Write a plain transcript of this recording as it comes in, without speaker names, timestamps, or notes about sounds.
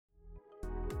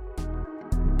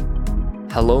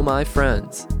Hello, my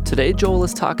friends. Today, Joel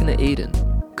is talking to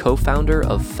Aiden, co-founder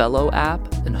of Fellow App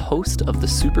and host of the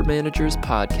Super Managers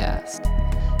podcast.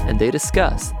 And they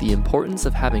discuss the importance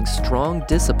of having strong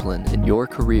discipline in your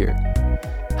career,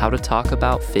 how to talk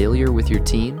about failure with your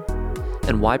team,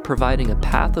 and why providing a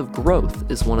path of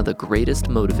growth is one of the greatest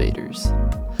motivators.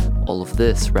 All of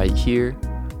this right here,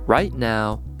 right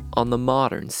now, on the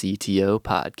Modern CTO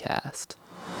podcast.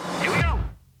 Here we go.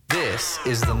 This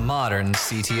is the Modern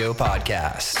CTO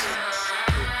podcast.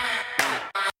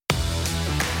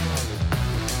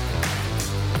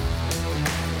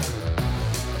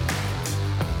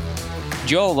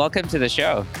 Joel, welcome to the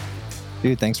show.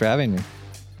 Dude, thanks for having me.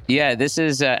 Yeah, this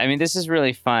is this is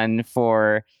really fun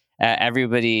for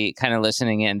everybody kind of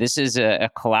listening in. This is a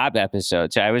collab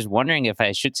episode. So I was wondering if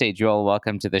I should say, Joel,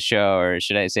 welcome to the show, or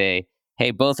should I say,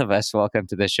 hey, both of us, welcome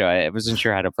to the show? I wasn't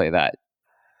sure how to play that.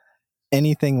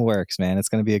 Anything works, man. It's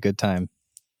going to be a good time.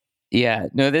 Yeah,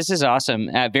 no, this is awesome.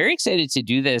 Very excited to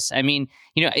do this. I mean,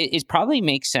 it probably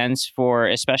makes sense for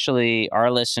especially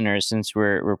our listeners, since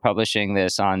we're publishing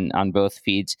this on both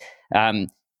feeds.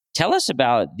 Tell us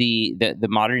about the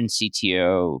Modern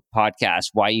CTO podcast,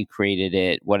 why you created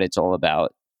it, what it's all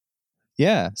about.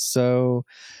 Yeah, so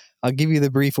I'll give you the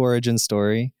brief origin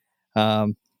story. I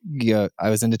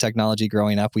was into technology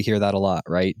growing up. We hear that a lot,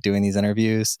 right? Doing these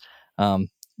interviews.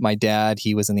 My dad,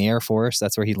 he was in the Air Force.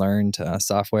 That's where he learned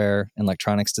software and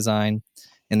electronics design.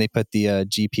 And they put the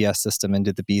GPS system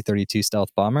into the B-32 stealth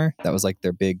bomber. That was like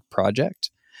their big project.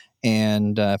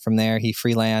 And from there, he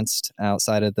freelanced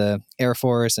outside of the Air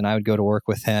Force, and I would go to work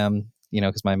with him,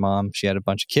 because my mom, she had a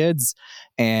bunch of kids,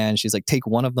 and she's like, take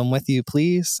one of them with you,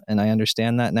 please. And I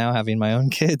understand that now, having my own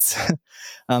kids.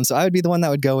 So I would be the one that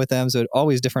would go with them. So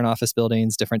always different office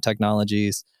buildings, different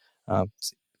technologies.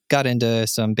 Got into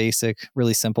some basic,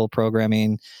 really simple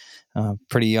programming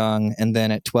pretty young. And then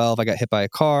at 12, I got hit by a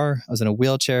car. I was in a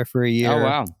wheelchair for a year. Oh,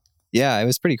 wow. Yeah, it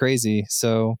was pretty crazy.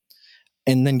 So,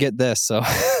 and then get this. So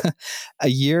a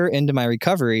year into my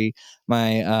recovery,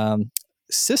 my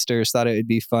sisters thought it would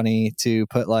be funny to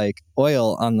put like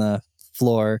oil on the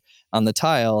floor, on the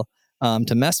tile,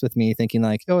 to mess with me, thinking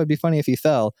like, oh, it'd be funny if he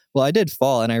fell. Well, I did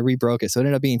fall and I rebroke it. So it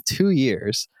ended up being 2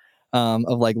 years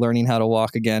of like learning how to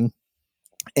walk again.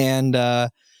 And,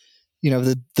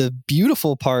 the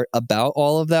beautiful part about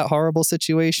all of that horrible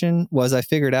situation was I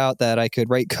figured out that I could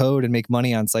write code and make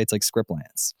money on sites like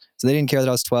Scriptlance. So they didn't care that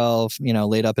I was 12,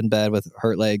 laid up in bed with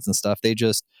hurt legs and stuff. They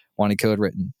just wanted code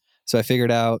written. So I figured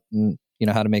out,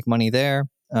 how to make money there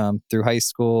through high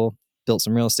school, built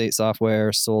some real estate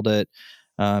software, sold it,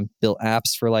 built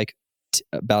apps for like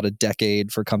about a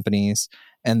decade for companies.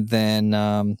 And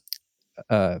then,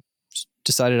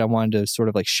 decided I wanted to sort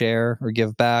of like share or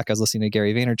give back. I was listening to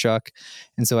Gary Vaynerchuk.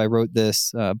 And so I wrote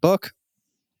this book.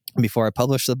 Before I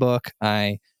published the book,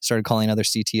 I started calling other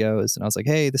CTOs and I was like,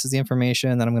 hey, this is the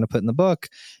information that I'm going to put in the book.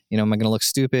 Am I going to look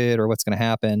stupid or what's going to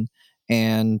happen?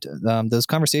 And those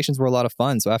conversations were a lot of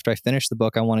fun. So after I finished the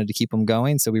book, I wanted to keep them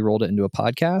going. So we rolled it into a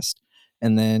podcast.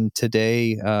 And then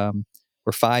today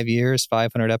we're 5 years,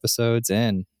 500 episodes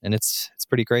in, and it's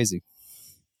pretty crazy.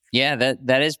 Yeah,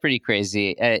 that is pretty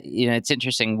crazy. It's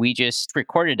interesting. We just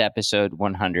recorded episode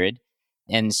 100.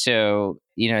 And so,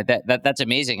 that's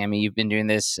amazing. I mean, you've been doing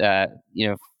this,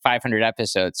 500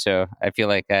 episodes. So I feel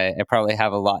like I probably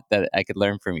have a lot that I could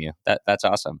learn from you. That's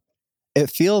awesome. It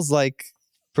feels like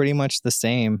pretty much the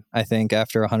same, I think,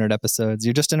 after 100 episodes.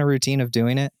 You're just in a routine of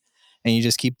doing it and you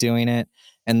just keep doing it.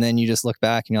 And then you just look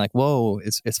back and you're like, whoa,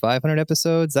 it's 500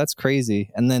 episodes? That's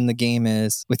crazy. And then the game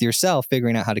is with yourself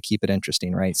figuring out how to keep it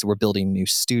interesting, right? So we're building new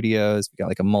studios. We got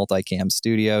like a multi-cam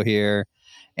studio here.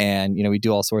 And, we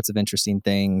do all sorts of interesting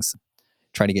things,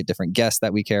 try to get different guests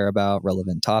that we care about,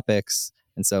 relevant topics.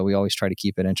 And so we always try to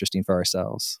keep it interesting for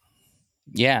ourselves.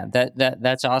 Yeah,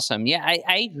 that's awesome. Yeah,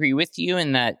 I agree with you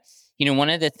in that,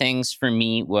 one of the things for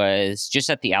me was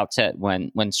just at the outset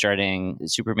when starting the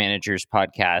Super Managers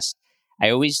podcast, I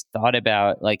always thought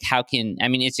about like,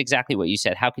 it's exactly what you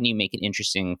said. How can you make it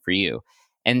interesting for you?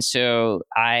 And so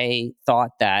I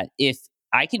thought that if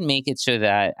I can make it so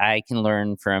that I can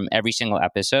learn from every single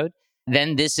episode,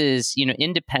 then this is,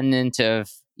 independent of,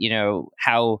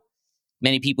 how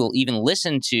many people even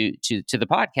listen to the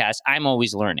podcast, I'm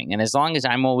always learning. And as long as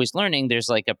I'm always learning, there's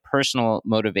like a personal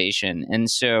motivation. And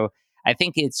so I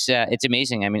think it's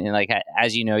amazing. I mean, like,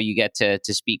 as you know, you get to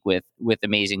speak with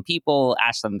amazing people,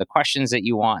 ask them the questions that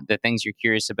you want, the things you're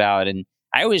curious about. And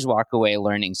I always walk away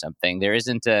learning something. There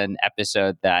isn't an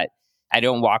episode that I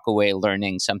don't walk away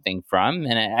learning something from.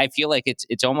 And I feel like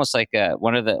it's almost like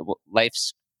one of the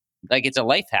life's, like it's a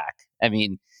life hack. I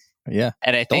mean, yeah.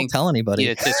 And I think, don't tell anybody.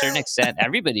 to a certain extent,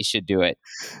 everybody should do it.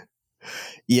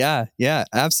 Yeah,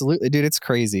 absolutely, dude. It's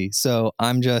crazy. So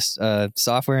I'm just a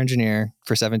software engineer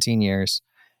for 17 years,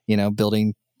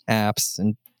 building apps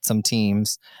and some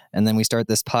teams. And then we start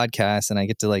this podcast and I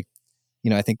get to I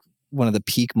think one of the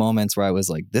peak moments where I was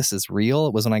like, this is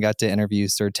real was when I got to interview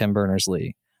Sir Tim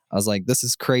Berners-Lee. I was like, this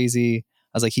is crazy.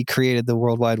 I was like, he created the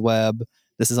World Wide Web.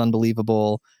 This is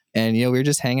unbelievable. And, we were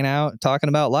just hanging out talking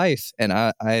about life. And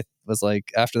I was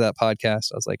like, after that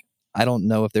podcast, I was like, I don't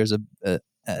know if there's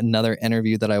another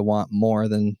interview that I want more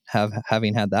than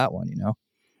having had that one,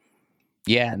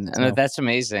 Yeah, no, So, that's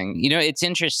amazing. It's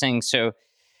interesting. So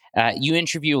you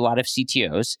interview a lot of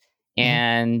CTOs. mhm.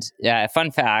 And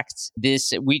fun fact,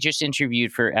 we just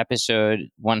interviewed for episode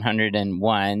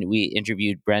 101. We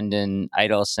interviewed Brendan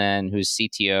Idelson, who's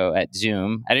CTO at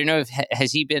Zoom. I don't know if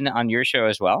has he been on your show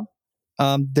as well?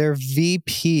 Their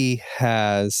VP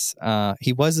has there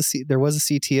was a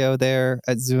CTO there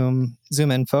at Zoom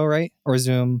Info, right? Or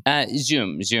Zoom.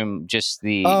 Zoom, just Oh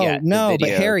the no, but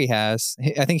video. Harry has.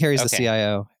 I think Harry's the Okay.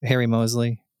 CIO, Harry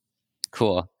Mosley.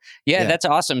 Cool. Yeah, Yeah. that's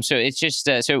awesome. So it's just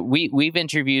so we've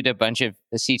interviewed a bunch of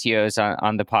CTOs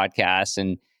on the podcast,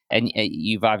 and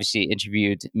you've obviously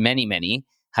interviewed many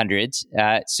hundreds.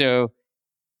 So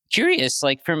curious,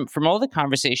 like from all the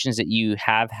conversations that you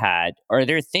have had, are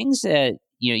there things that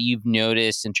you've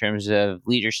noticed in terms of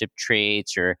leadership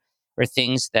traits or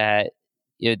things that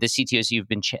the CTOs you've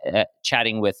been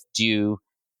chatting with do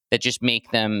that just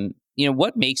make them,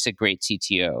 what makes a great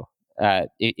CTO?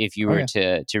 If you Oh were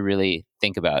yeah. to really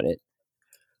think about it.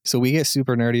 So we get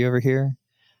super nerdy over here.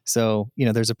 So,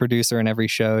 there's a producer in every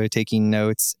show taking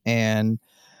notes. And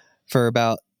for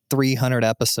about 300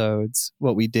 episodes,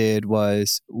 what we did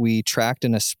was we tracked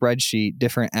in a spreadsheet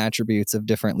different attributes of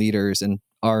different leaders and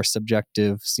our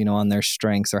subjectives, on their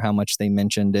strengths or how much they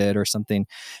mentioned it or something,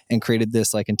 and created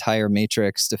this entire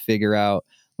matrix to figure out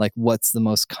what's the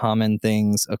most common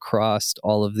things across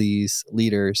all of these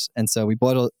leaders. And so we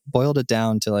boiled it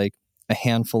down to a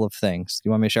handful of things. Do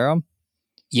you want me to share them?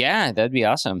 Yeah, that'd be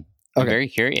awesome. I'm Okay. very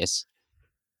curious.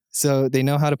 So they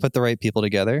know how to put the right people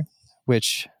together,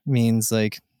 which means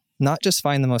not just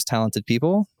find the most talented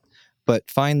people,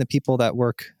 but find the people that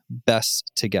work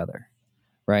best together,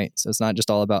 right? So it's not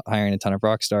just all about hiring a ton of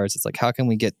rock stars. It's how can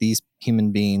we get these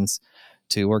human beings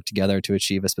to work together to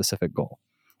achieve a specific goal?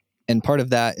 And part of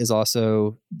that is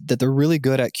also that they're really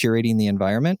good at curating the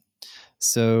environment.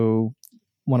 So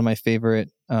one of my favorite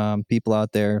people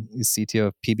out there is CTO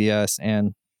of PBS,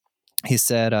 and he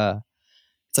said,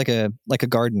 it's like a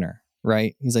gardener,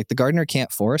 right? He's like, the gardener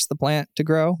can't force the plant to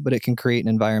grow, but it can create an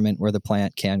environment where the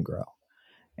plant can grow.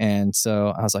 And so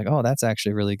I was like, oh, that's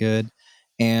actually really good.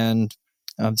 And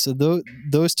so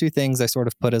those two things I sort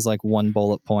of put as one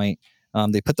bullet point.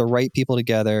 They put the right people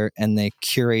together and they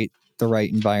curate the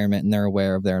right environment, and they're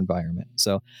aware of their environment.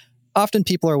 So often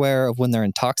people are aware of when they're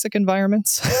in toxic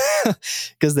environments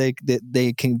because they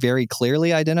can very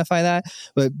clearly identify that.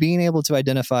 But being able to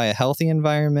identify a healthy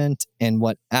environment and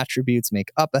what attributes make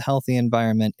up a healthy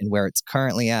environment and where it's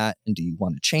currently at, and do you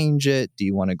want to change it? Do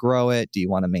you want to grow it? Do you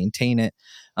want to maintain it?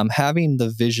 Having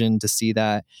the vision to see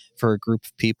that for a group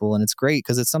of people. And it's great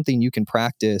because it's something you can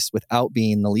practice without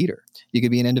being the leader. You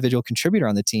could be an individual contributor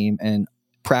on the team and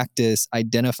practice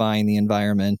identifying the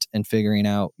environment and figuring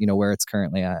out, where it's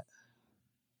currently at.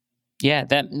 Yeah,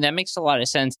 that makes a lot of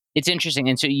sense. It's interesting,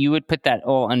 and so you would put that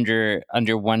all under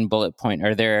one bullet point.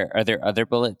 Are there other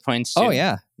bullet points too? Oh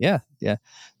yeah.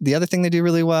 The other thing they do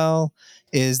really well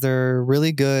is they're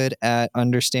really good at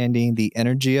understanding the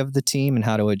energy of the team and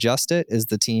how to adjust it. Is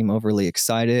the team overly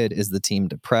excited? Is the team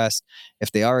depressed?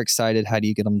 If they are excited, how do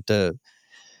you get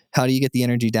the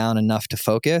energy down enough to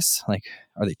focus?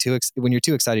 Are they when you're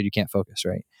too excited, you can't focus,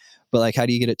 right? But how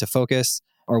do you get it to focus?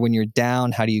 Or when you're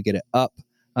down, how do you get it up?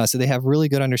 So they have really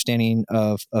good understanding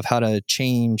of how to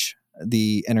change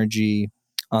the energy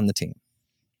on the team.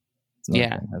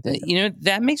 Yeah,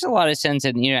 that makes a lot of sense.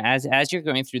 And as you're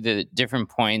going through the different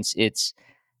points, it's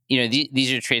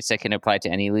these are traits that can apply to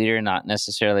any leader, not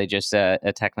necessarily just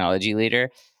a technology leader.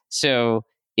 So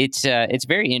it's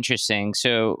very interesting.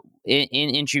 So in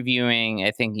interviewing,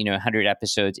 I think 100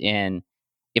 episodes in,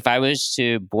 if I was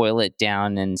to boil it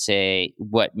down and say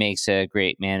what makes a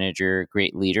great manager,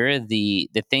 great leader, the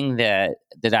thing that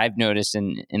I've noticed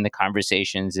in the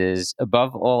conversations is,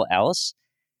 above all else,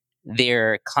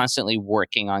 they're constantly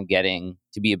working on getting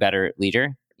to be a better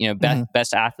leader.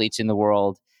 Best athletes in the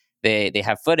world, they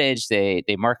have footage, they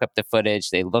mark up the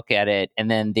footage, they look at it,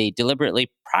 and then they deliberately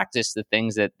practice the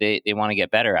things that they want to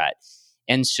get better at.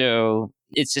 And so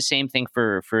it's the same thing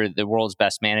for the world's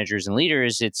best managers and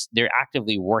leaders. They're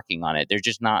actively working on it. They're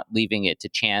just not leaving it to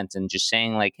chance and just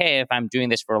saying hey, if I'm doing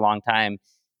this for a long time,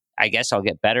 I guess I'll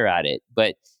get better at it.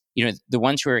 But the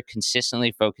ones who are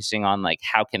consistently focusing on like,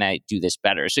 how can I do this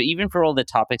better? So even for all the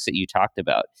topics that you talked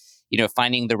about,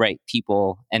 finding the right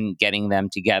people and getting them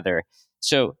together.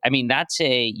 So, I mean,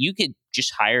 you could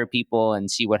just hire people and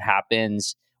see what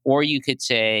happens. Or you could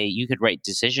say, you could write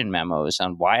decision memos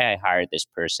on why I hired this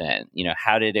person.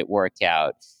 How did it work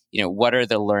out? What are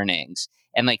the learnings?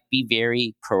 And like be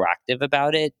very proactive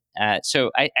about it.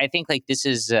 So I think like this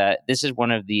is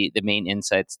one of the main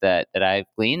insights that I've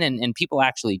gleaned, and people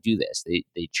actually do this.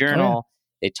 They journal,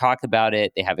 they talk about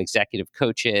it, they have executive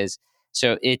coaches.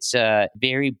 So it's a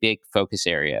very big focus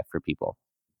area for people.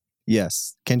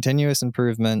 Yes, continuous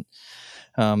improvement.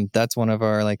 That's one of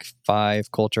our like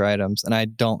 5 culture items, and I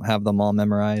don't have them all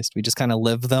memorized. We just kind of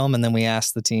live them, and then we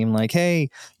ask the team like, "Hey,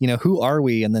 who are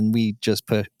we?" And then we just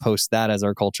post that as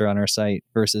our culture on our site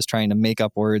versus trying to make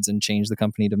up words and change the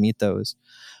company to meet those.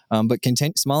 But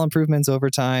small improvements over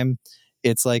time.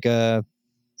 It's like an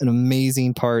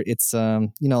amazing part. It's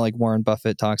like Warren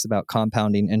Buffett talks about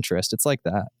compounding interest. It's like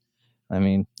that. I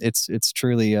mean, it's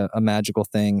truly a magical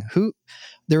thing.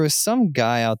 There was some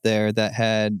guy out there that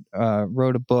had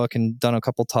wrote a book and done a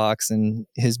couple talks, and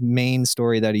his main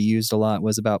story that he used a lot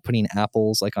was about putting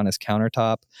apples like on his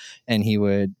countertop, and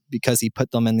because he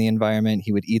put them in the environment,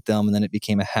 he would eat them, and then it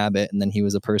became a habit, and then he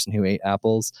was a person who ate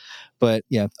apples. But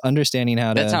yeah, understanding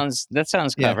how that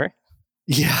sounds clever.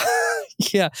 Yeah.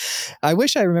 Yeah. I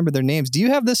wish I remember their names. Do you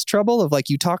have this trouble of like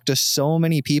you talk to so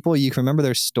many people, you can remember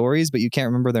their stories, but you can't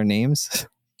remember their names?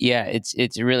 Yeah,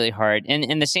 it's really hard.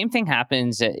 And the same thing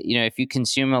happens, if you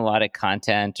consume a lot of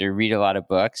content or read a lot of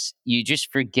books, you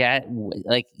just forget,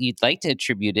 like you'd like to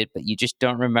attribute it, but you just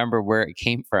don't remember where it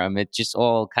came from. It just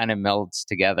all kind of melds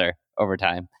together over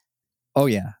time. Oh,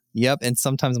 yeah. Yep. And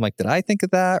sometimes I'm like, did I think of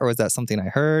that? Or is that something I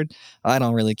heard? I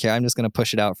don't really care. I'm just going to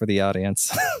push it out for the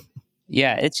audience.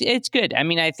 Yeah, it's good. I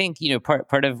mean, I think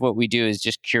part of what we do is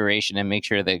just curation and make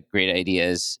sure that great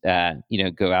ideas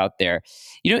go out there.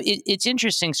 It's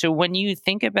interesting. So when you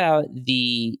think about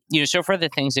so far the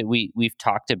things that we've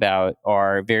talked about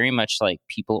are very much like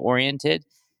people oriented.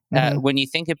 When you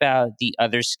think about the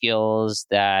other skills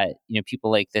that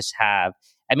people like this have,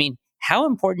 I mean, how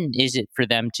important is it for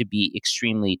them to be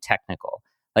extremely technical?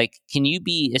 Like, can you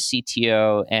be a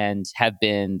CTO and have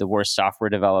been the worst software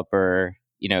developer,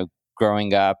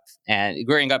 growing up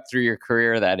through your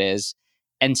career, that is,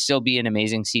 and still be an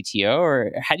amazing CTO?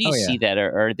 Or how do you see that?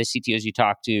 Or are the CTOs you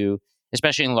talk to,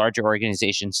 especially in larger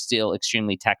organizations, still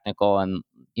extremely technical and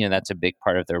that's a big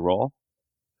part of their role?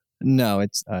 No,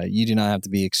 it's you do not have to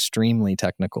be extremely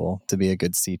technical to be a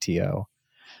good CTO.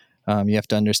 You have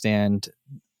to understand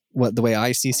the way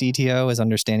I see CTO is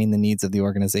understanding the needs of the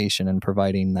organization and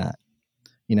providing that.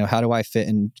 How do I fit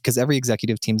in? Because every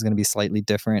executive team is going to be slightly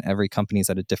different. Every company is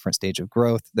at a different stage of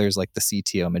growth. There's like the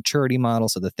CTO maturity model.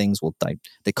 So the things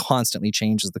they constantly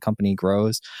change as the company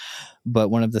grows. But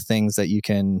one of the things that you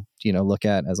can, look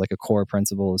at as like a core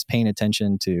principle is paying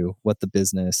attention to what the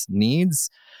business needs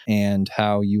and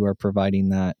how you are providing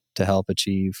that to help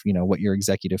achieve, what your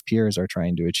executive peers are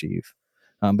trying to achieve.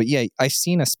 But yeah, I've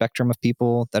seen a spectrum of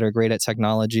people that are great at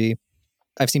technology.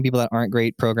 I've seen people that aren't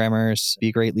great programmers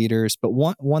be great leaders. But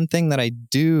one thing that I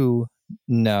do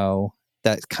know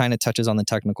that kind of touches on the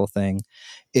technical thing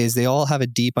is they all have a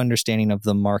deep understanding of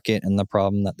the market and the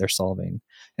problem that they're solving.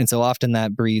 And so often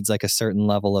that breeds like a certain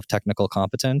level of technical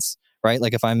competence, right?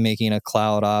 Like if I'm making a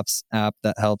cloud ops app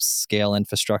that helps scale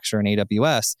infrastructure in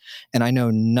AWS and I know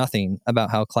nothing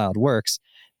about how cloud works,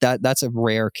 that's a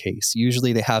rare case.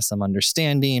 Usually they have some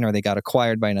understanding or they got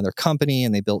acquired by another company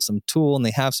and they built some tool and they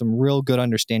have some real good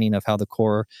understanding of how the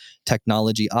core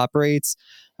technology operates.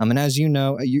 And as you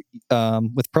know,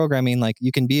 with programming, like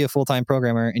you can be a full-time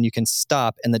programmer and you can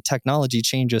stop and the technology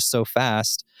changes so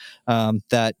fast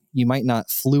that you might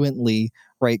not fluently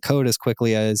write code as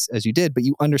quickly as you did, but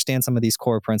you understand some of these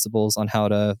core principles on how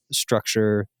to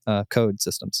structure code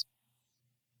systems.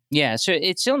 Yeah, so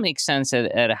it still makes sense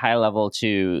at a high level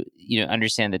to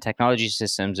understand the technology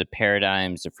systems, the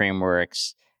paradigms, the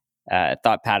frameworks,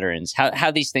 thought patterns,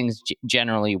 how these things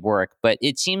generally work. But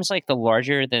it seems like the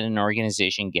larger that an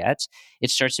organization gets, it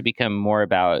starts to become more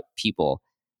about people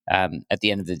at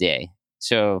the end of the day.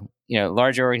 So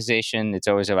larger organization, it's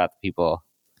always about the people.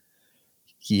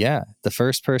 Yeah, the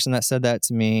first person that said that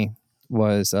to me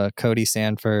was Cody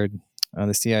Sanford,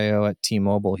 the CIO at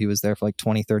T-Mobile. He was there for like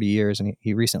 20, 30 years and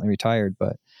he recently retired,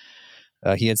 but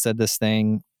he had said this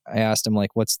thing. I asked him like,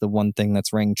 what's the one thing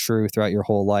that's rang true throughout your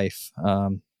whole life,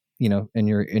 in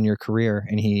your career?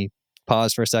 And he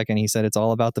paused for a second. He said, it's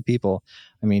all about the people.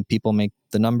 I mean, people make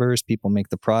the numbers, people make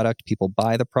the product, people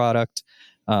buy the product.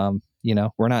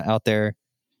 We're not out there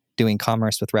doing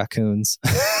commerce with raccoons.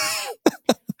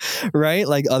 Right?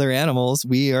 Like other animals,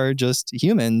 we are just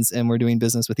humans and we're doing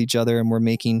business with each other and we're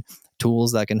making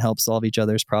tools that can help solve each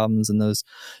other's problems, and those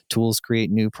tools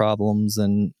create new problems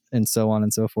and so on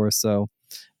and so forth. So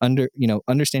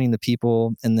understanding the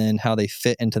people and then how they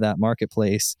fit into that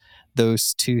marketplace,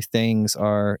 those two things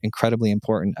are incredibly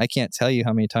important. I can't tell you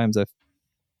how many times I've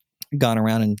gone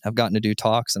around and I've gotten to do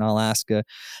talks, and I'll ask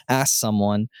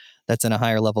someone that's in a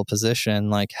higher level position,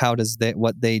 like, how does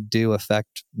what they do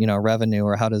affect, revenue,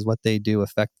 or how does what they do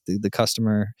affect the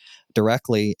customer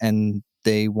directly? And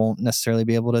they won't necessarily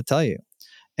be able to tell you.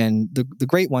 And the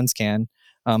great ones can,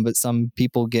 but some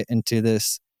people get into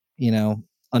this,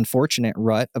 unfortunate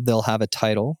rut of, they'll have a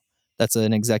title that's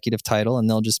an executive title, and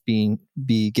they'll just be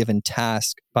given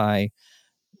task by,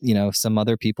 some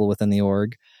other people within the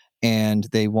org, and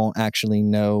they won't actually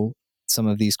know some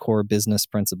of these core business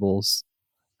principles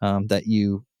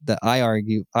that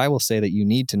I will say that you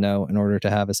need to know in order to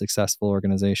have a successful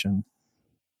organization.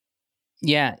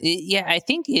 Yeah, I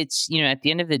think it's, at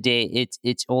the end of the day,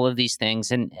 it's all of these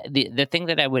things, and the thing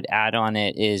that I would add on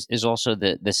it is also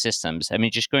the systems. I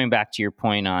mean, just going back to your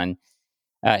point on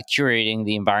curating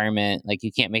the environment, like,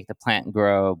 you can't make the plant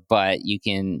grow, but you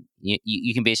can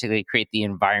basically create the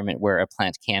environment where a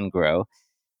plant can grow.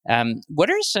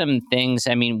 What are some things?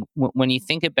 I mean, when you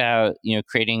think about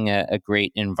creating a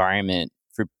great environment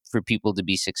for people to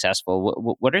be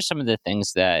successful, what are some of the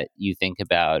things that you think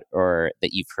about or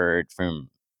that you've heard from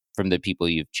the people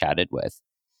you've chatted with?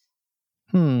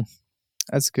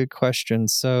 That's a good question.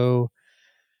 So,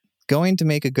 going to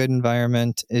make a good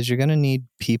environment is you're going to need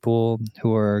people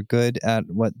who are good at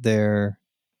what their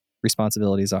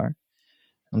responsibilities are.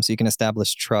 So you can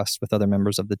establish trust with other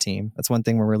members of the team. That's one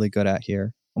thing we're really good at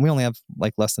here. And we only have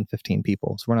like less than 15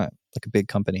 people. So we're not like a big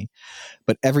company,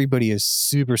 but everybody is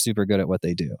super, super good at what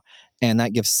they do. And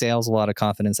that gives sales a lot of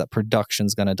confidence that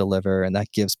production's going to deliver. And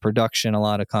that gives production a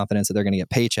lot of confidence that they're going to get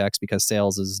paychecks because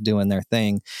sales is doing their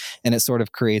thing. And it sort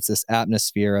of creates this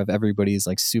atmosphere of everybody's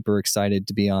like super excited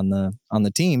to be on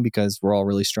the team because we're all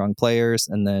really strong players.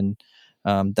 And then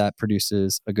that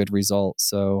produces a good result.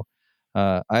 So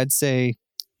I'd say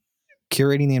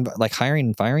curating like hiring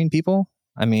and firing people.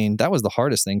 I mean, that was the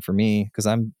hardest thing for me because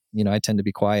I tend to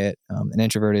be quiet and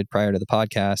introverted prior to the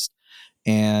podcast.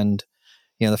 And,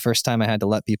 the first time I had to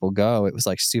let people go, it was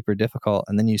like super difficult.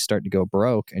 And then you start to go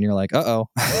broke and you're like, uh-oh,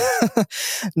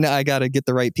 now I got to get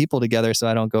the right people together so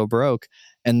I don't go broke.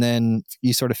 And then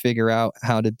you sort of figure out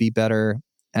how to be better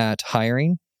at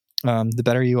hiring. The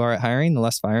better you are at hiring, the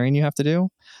less firing you have to do.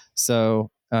 So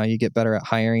you get better at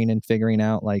hiring and figuring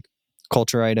out like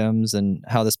culture items and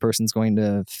how this person's going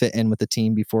to fit in with the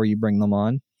team before you bring them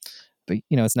on. But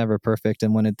it's never perfect,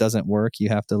 and when it doesn't work, you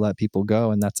have to let people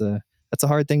go, and that's a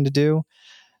hard thing to do.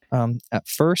 At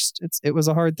first, it was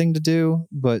a hard thing to do,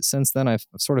 but since then I've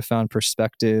sort of found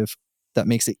perspective that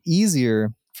makes it easier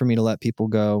for me to let people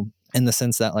go, in the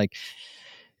sense that, like,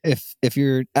 if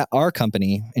you're at our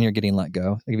company and you're getting let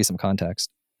go, I'll give you some context.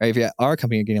 Right? If you're at our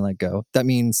company and you're getting let go, that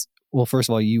means, well, first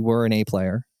of all, you were an A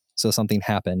player. So something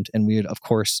happened, and we would, of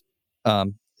course,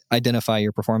 identify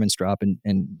your performance drop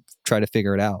and try to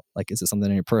figure it out. Like, is it something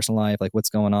in your personal life? Like, what's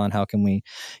going on? How can we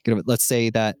get over it? Let's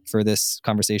say that for this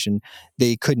conversation,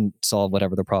 they couldn't solve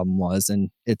whatever the problem was,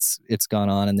 and it's gone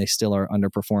on, and they still are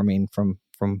underperforming from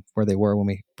where they were when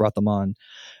we brought them on.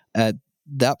 At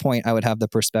that point, I would have the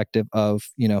perspective of,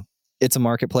 it's a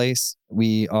marketplace.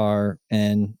 We are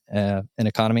in an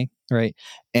economy, right?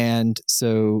 And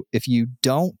so if you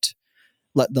don't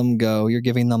let them go, you're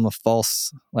giving them a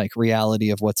false like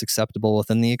reality of what's acceptable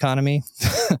within the economy.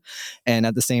 And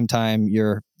at the same time,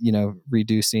 you're,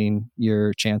 reducing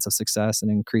your chance of success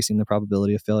and increasing the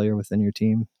probability of failure within your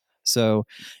team. So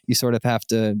you sort of have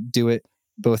to do it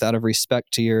both out of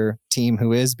respect to your team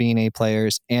who is being A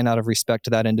players and out of respect to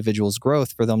that individual's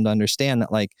growth, for them to understand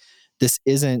that, like, this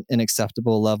isn't an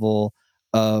acceptable level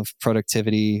of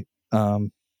productivity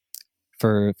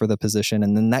for the position.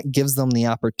 And then that gives them the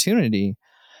opportunity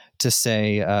to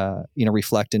say,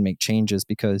 reflect and make changes,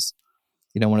 because,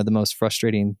 one of the most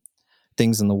frustrating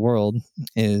things in the world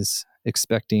is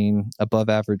expecting above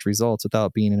average results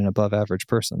without being an above average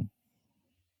person.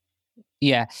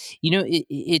 Yeah.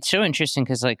 It's so interesting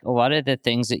because, like, a lot of the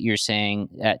things that you're saying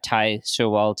tie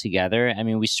so well together. I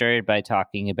mean, we started by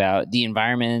talking about the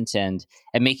environment and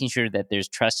making sure that there's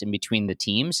trust in between the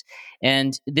teams.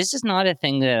 And this is not a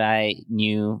thing that I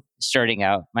knew starting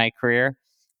out my career.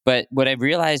 But what I've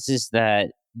realized is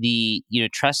that the,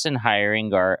 trust and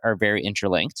hiring are very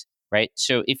interlinked, right?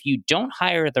 So if you don't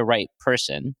hire the right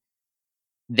person,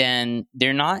 then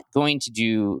they're not going to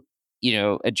do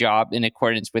a job in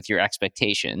accordance with your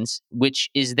expectations, which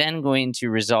is then going to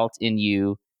result in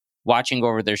you watching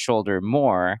over their shoulder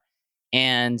more.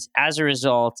 And as a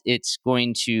result, it's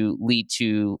going to lead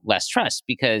to less trust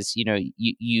because,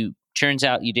 you turns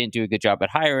out you didn't do a good job at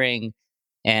hiring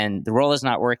and the role is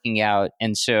not working out.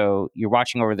 And so you're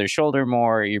watching over their shoulder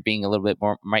more, you're being a little bit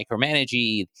more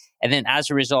micromanagey. And then as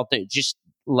a result, just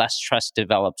less trust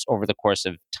develops over the course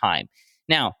of time.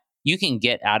 Now, you can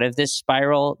get out of this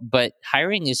spiral, but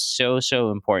hiring is so,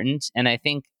 so important. And I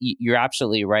think you're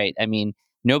absolutely right. I mean,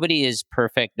 nobody is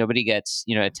perfect. Nobody gets,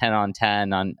 a 10 on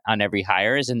 10 on every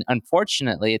hires. And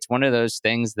unfortunately, it's one of those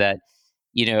things that,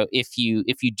 if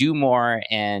you do more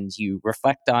and you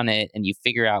reflect on it and you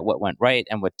figure out what went right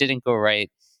and what didn't go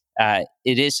right,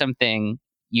 it is something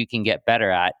you can get better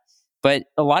at. But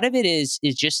a lot of it is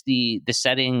just the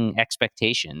setting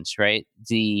expectations, right?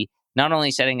 The not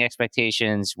only setting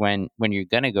expectations when you're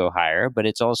going to go hire, but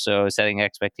it's also setting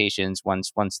expectations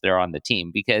once they're on the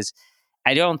team. Because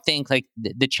I don't think like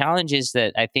the challenge is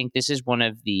that I think this is one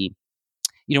of the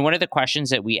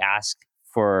questions that we ask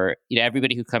for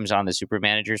everybody who comes on the Super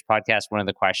Managers podcast. One of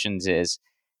the questions is,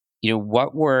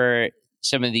 what were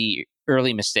some of the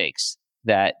early mistakes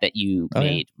that you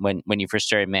made when you first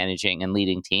started managing and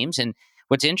leading teams? And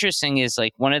what's interesting is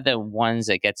like one of the ones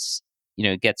that gets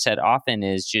said often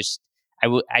is just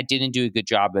I didn't do a good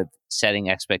job of setting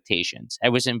expectations. I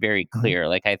wasn't very clear.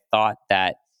 Like I thought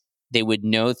that they would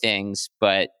know things,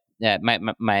 but that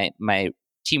my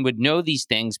team would know these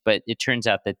things, but it turns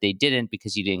out that they didn't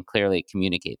because you didn't clearly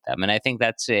communicate them. And I think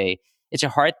it's a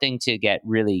hard thing to get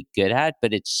really good at,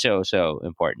 but it's so, so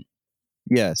important.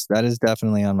 Yes, that is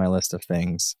definitely on my list of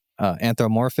things.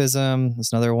 Anthropomorphism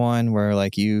is another one where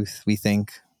like we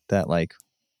think that like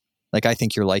I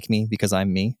think you're like me because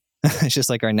I'm me. It's just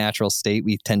like our natural state.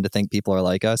 We tend to think people are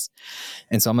like us.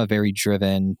 And so I'm a very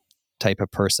driven type of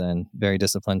person, very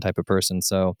disciplined type of person.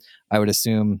 So I would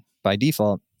assume by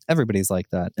default, everybody's like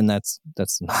that. And that's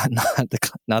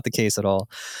not the case at all.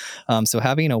 So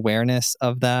having awareness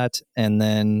of that, and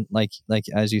then like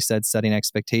as you said, setting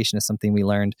expectation is something we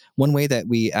learned. One way that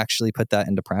we actually put that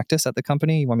into practice at the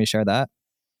company, you want me to share that?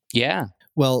 Yeah.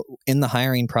 Well, in the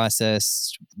hiring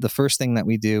process, the first thing that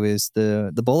we do is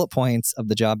the bullet points of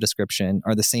the job description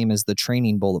are the same as the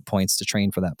training bullet points to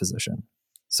train for that position.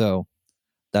 So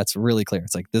that's really clear.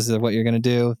 It's like, this is what you're going to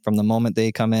do from the moment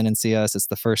they come in and see us. It's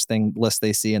the first thing list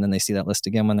they see, and then they see that list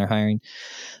again when they're hiring.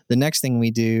 The next thing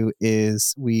we do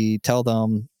is we tell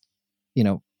them,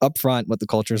 upfront what the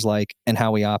culture is like and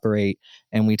how we operate.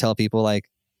 And we tell people like,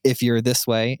 if you're this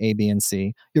way, A, B, and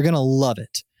C, you're going to love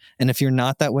it. And if you're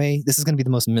not that way, this is going to be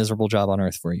the most miserable job on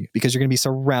earth for you because you're going to be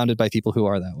surrounded by people who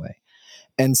are that way.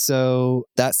 And so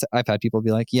I've had people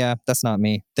be like, yeah, that's not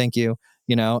me. Thank you.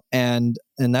 And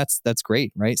that's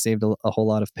great, right? Saved a whole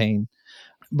lot of pain.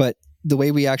 But the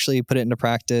way we actually put it into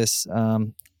practice,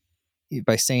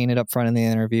 by saying it up front in the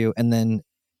interview, and then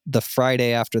the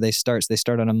Friday after they start, so they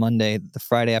start on a Monday, the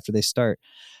Friday after they start,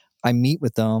 I meet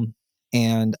with them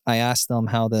and I ask them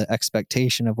how the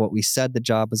expectation of what we said the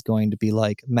job was going to be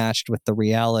like matched with the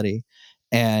reality.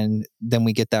 And then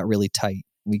we get that really tight.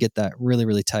 We get that really,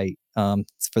 really tight for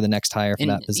the next hire for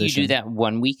that position. You do that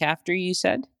 1 week after, you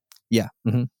said? Yeah.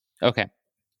 Mm-hmm. Okay.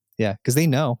 Yeah, because they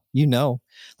know,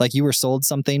 like you were sold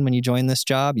something when you joined this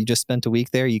job. You just spent a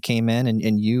week there. You came in,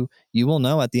 and you will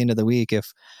know at the end of the week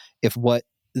if what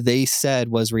they said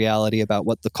was reality about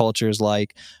what the culture is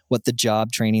like, what the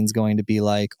job training is going to be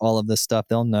like, all of this stuff.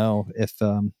 They'll know if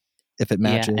it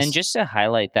matches. Yeah, and just to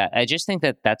highlight that, I just think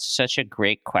that that's such a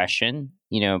great question.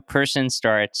 Person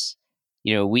starts,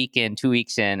 a week in, 2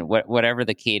 weeks in, whatever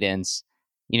the cadence.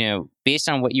 Based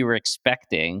on what you were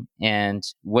expecting and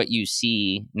what you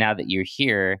see now that you're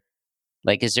here,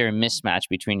 like, is there a mismatch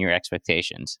between your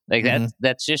expectations? Like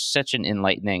that's just such an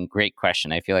enlightening, great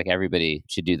question. I feel like everybody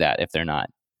should do that if they're not.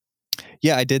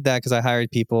 Yeah, I did that because I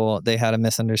hired people. They had a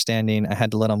misunderstanding. I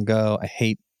had to let them go. I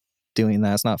hate doing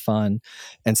that. It's not fun.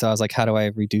 And so I was like, how do I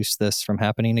reduce this from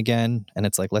happening again? And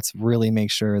it's like, let's really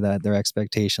make sure that their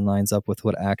expectation lines up with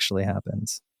what actually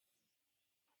happens.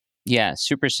 Yeah,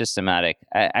 super systematic.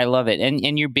 I love it.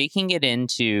 And you're baking it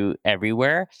into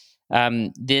everywhere.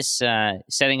 This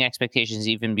setting expectations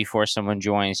even before someone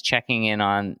joins, checking in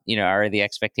on, are the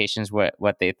expectations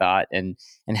what they thought, and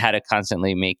how to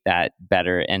constantly make that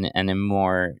better and a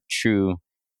more true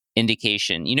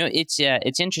indication.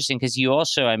 It's interesting because you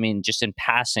also, I mean, just in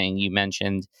passing, you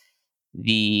mentioned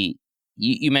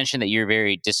you mentioned that you're a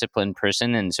very disciplined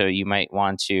person, and so you might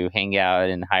want to hang out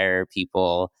and hire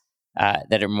people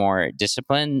that are more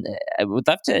disciplined. I would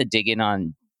love to dig in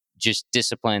on just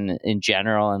discipline in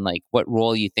general and like what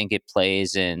role you think it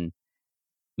plays in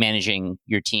managing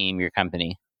your team, your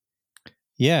company?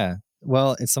 Yeah.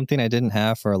 Well, it's something I didn't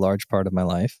have for a large part of my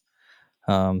life.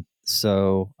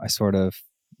 So I sort of,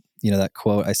 that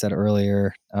quote I said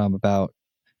earlier about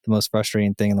the most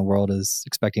frustrating thing in the world is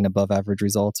expecting above average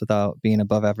results without being an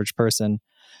above average person.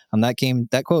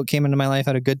 That quote came into my life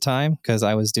at a good time because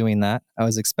I was doing that. I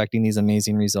was expecting these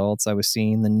amazing results. I was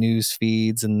seeing the news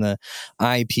feeds and the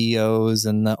IPOs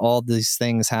and all these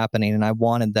things happening, and I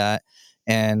wanted that.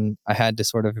 And I had to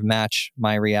sort of match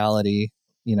my reality,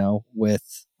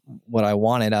 with what I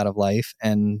wanted out of life.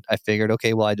 And I figured,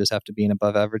 okay, well, I just have to be an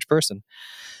above average person.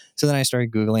 So then I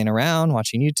started Googling around,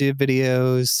 watching YouTube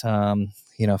videos,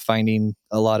 finding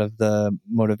a lot of the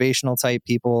motivational type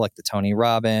people like the Tony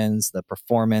Robbins, the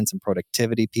performance and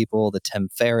productivity people, the Tim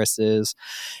Ferrisses.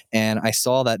 And I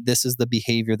saw that this is the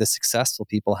behavior the successful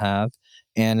people have,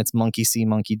 and it's monkey see,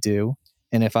 monkey do.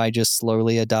 And if I just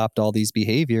slowly adopt all these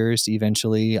behaviors,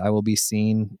 eventually I will be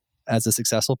seen as a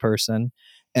successful person.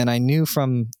 And I knew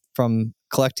from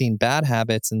collecting bad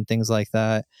habits and things like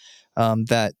that,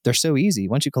 that they're so easy.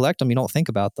 Once you collect them, you don't think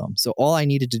about them. So all I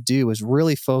needed to do was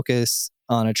really focus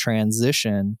on a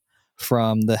transition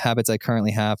from the habits I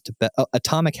currently have to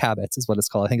Atomic Habits is what it's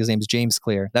called. I think his name is James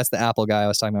Clear. That's the Apple guy I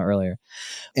was talking about earlier.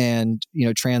 And,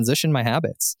 transition my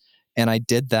habits. And I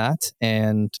did that,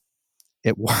 and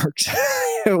it worked.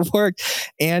 It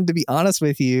worked. And to be honest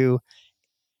with you,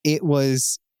 it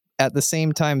was at the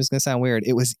same time, it's going to sound weird.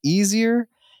 It was easier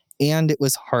and it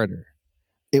was harder.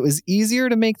 It was easier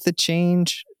to make the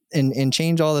change and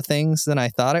change all the things than I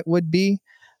thought it would be.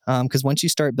 Because once you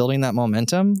start building that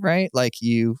momentum, right, like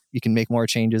you can make more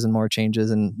changes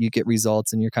and you get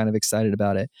results and you're kind of excited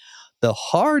about it. The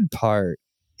hard part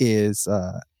is,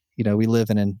 we live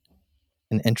in an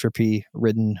entropy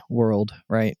ridden world,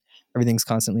 right? Everything's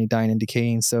constantly dying and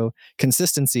decaying. So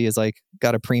consistency is like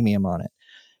got a premium on it.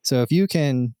 So if you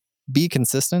can be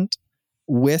consistent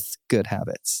with good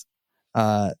habits,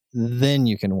 then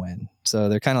you can win. So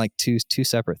they're kind of like two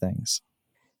separate things.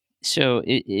 So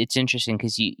it's interesting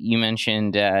because you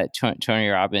mentioned Tony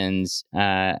Robbins.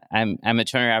 I'm a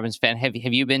Tony Robbins fan. Have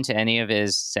you been to any of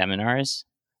his seminars?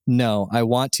 No, I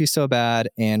want to so bad.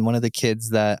 And one of the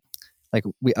kids that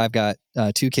I've got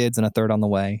 2 kids and a third on the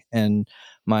way, and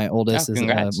my oldest is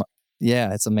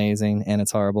yeah, it's amazing and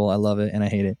it's horrible. I love it and I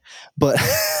hate it, but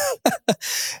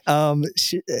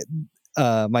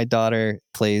my daughter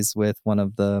plays with one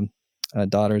of the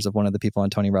daughters of one of the people on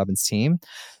Tony Robbins' team.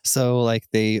 So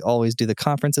they always do the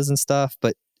conferences and stuff,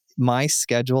 but my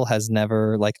schedule has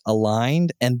never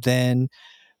aligned. And then,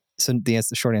 so the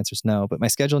short answer is no, but my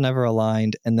schedule never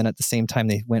aligned. And then at the same time,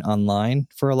 they went online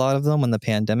for a lot of them when the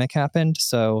pandemic happened.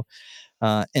 So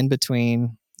in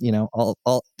between,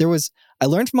 I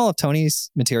learned from all of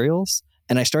Tony's materials,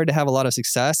 and I started to have a lot of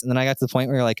success. And then I got to the point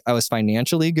where I was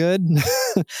financially good.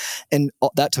 And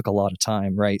that took a lot of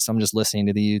time, right? So I'm just listening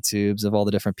to the YouTubes of all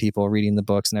the different people, reading the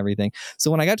books and everything. So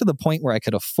when I got to the point where I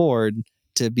could afford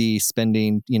to be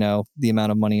spending, the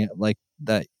amount of money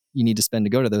that you need to spend to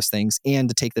go to those things and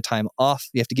to take the time off,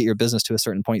 you have to get your business to a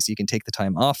certain point so you can take the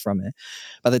time off from it.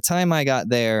 By the time I got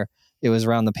there, it was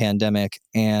around the pandemic,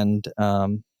 and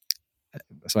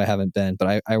so I haven't been,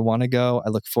 but I want to go. I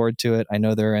look forward to it. I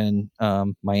know they're in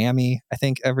Miami, I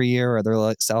think, every year, or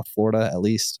they're South Florida at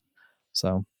least.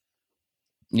 So,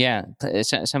 yeah,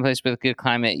 someplace with good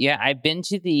climate. Yeah, I've been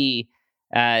to the.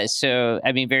 So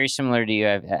I mean, very similar to you.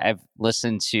 I've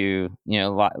listened to a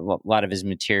lot of his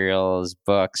materials,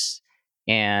 books,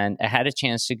 and I had a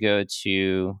chance to go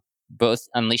to both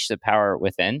Unleash the Power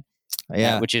Within,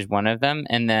 which is one of them,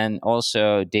 and then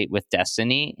also Date with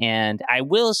Destiny. And I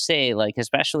will say,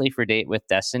 especially for Date with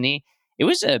Destiny, it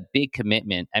was a big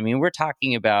commitment. I mean, we're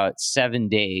talking about 7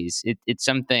 days. It's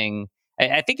something.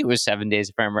 I think it was 7 days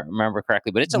if I remember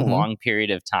correctly, but it's a long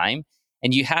period of time.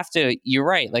 And you have to, you're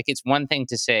right. It's one thing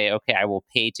to say, okay, I will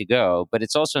pay to go, but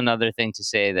it's also another thing to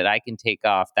say that I can take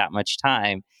off that much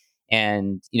time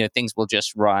and, things will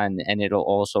just run and it'll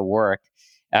also work.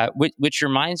 Which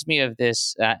reminds me of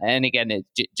this. And again,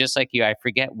 just like you, I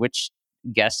forget which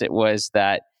guest it was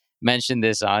that mentioned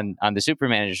this on the Super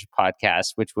Managers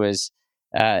podcast, which was,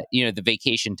 the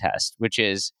vacation test, which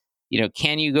is,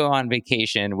 can you go on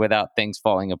vacation without things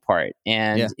falling apart?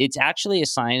 And it's actually a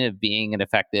sign of being an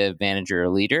effective manager or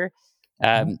leader.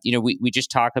 We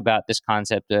just talk about this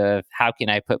concept of how can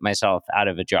I put myself out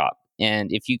of a job?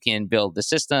 And if you can build the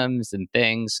systems and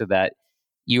things so that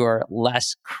you are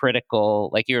less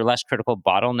critical, you're a less critical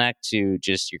bottleneck to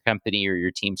just your company or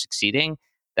your team succeeding,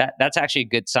 that's actually a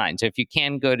good sign. So if you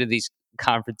can go to these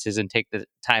conferences and take the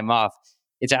time off,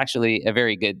 it's actually a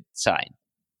very good sign.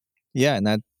 Yeah, and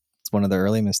that's one of the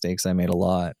early mistakes I made a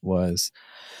lot was,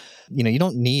 you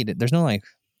don't need, there's no like,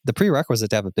 the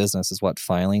prerequisite to have a business is what,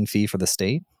 filing fee for the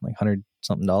state, like $100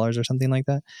 something or something like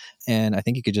that. And I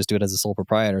think you could just do it as a sole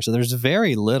proprietor. So there's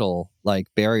very little like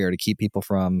barrier to keep people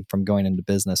from going into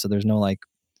business. So there's no like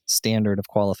standard of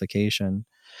qualification.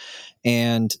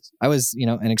 And I was,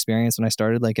 inexperienced when I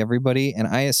started, like everybody. And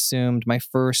I assumed my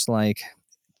first like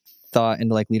thought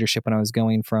into like leadership when I was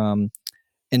going from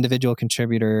individual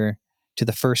contributor to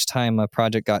the first time a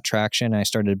project got traction, I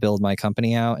started to build my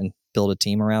company out and build a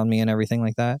team around me and everything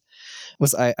like that,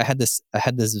 was I had this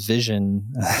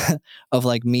vision of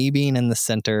like me being in the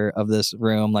center of this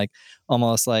room, like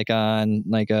almost like on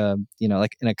like a,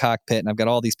 like in a cockpit, and I've got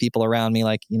all these people around me,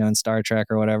 like, in Star Trek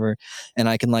or whatever. And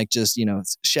I can like just,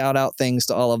 shout out things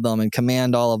to all of them and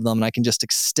command all of them. And I can just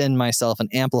extend myself and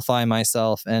amplify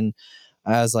myself. And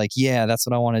I was like, yeah, that's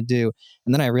what I want to do.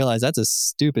 And then I realized that's a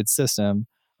stupid system.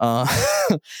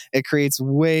 It creates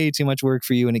way too much work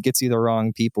for you, and it gets you the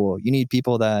wrong people. You need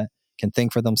people that can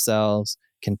think for themselves,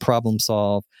 can problem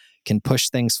solve, can push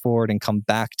things forward and come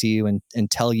back to you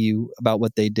and tell you about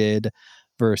what they did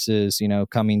versus,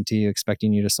 coming to you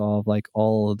expecting you to solve like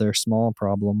all of their small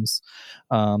problems.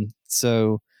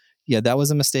 So yeah, that was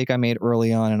a mistake I made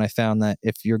early on. And I found that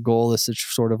if your goal is to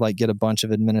sort of like get a bunch of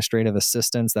administrative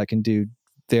assistants that can do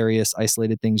various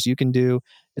isolated things you can do,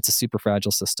 it's a super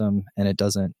fragile system, and it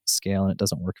doesn't scale and it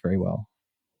doesn't work very well.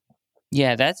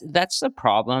 Yeah, that's the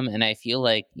problem, and I feel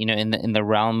like in the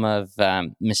realm of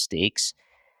mistakes,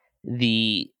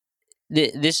 this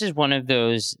is one of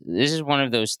those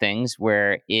things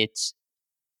where it's,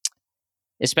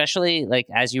 especially like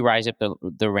as you rise up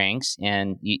the ranks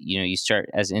and you start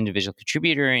as an individual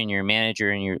contributor and you're a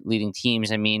manager and you're leading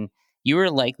teams. I mean, you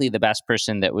were likely the best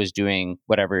person that was doing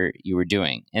whatever you were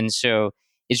doing, and so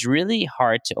it's really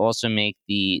hard to also make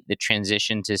the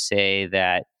transition to say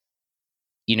that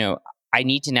I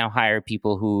need to now hire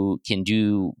people who can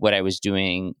do what I was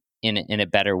doing in a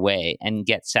better way and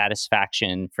get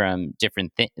satisfaction from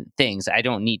different things. I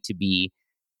don't need to be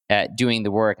doing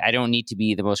the work. I don't need to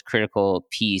be the most critical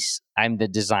piece. I'm the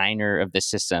designer of the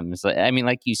systems. I mean,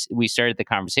 like we started the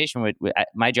conversation with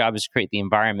my job is to create the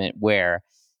environment where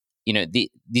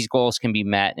these goals can be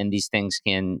met and these things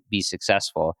can be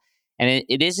successful. And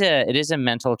it is a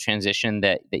mental transition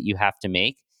that you have to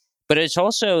make. But it's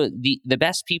also the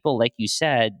best people, like you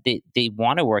said, they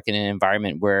want to work in an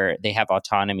environment where they have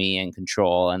autonomy and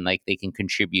control and like they can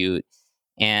contribute.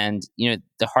 And the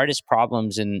hardest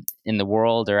problems in the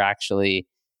world are actually,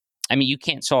 I mean, you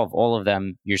can't solve all of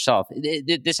them yourself.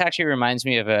 This actually reminds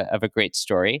me of a great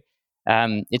story.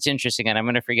 It's interesting, and I'm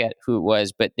going to forget who it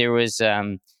was, but there was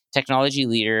technology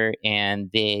leader, and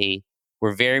they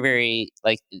were very, very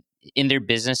like in their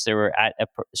business. They were at a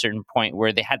certain point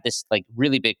where they had this like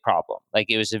really big problem. Like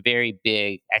it was a very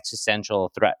big existential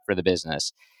threat for the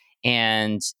business,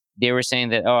 and they were saying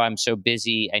that, oh, I'm so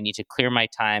busy, I need to clear my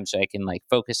time so I can like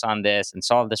focus on this and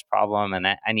solve this problem, and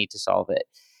I need to solve it.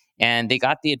 And they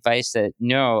got the advice that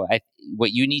no,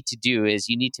 what you need to do is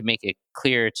you need to make it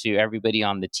clear to everybody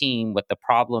on the team what the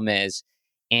problem is,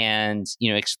 and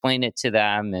explain it to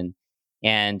them,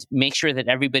 and make sure that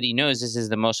everybody knows this is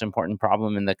the most important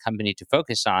problem in the company to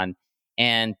focus on.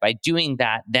 And by doing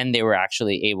that, then they were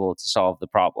actually able to solve the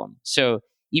problem. So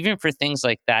even for things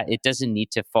like that, it doesn't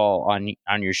need to fall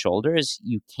on your shoulders.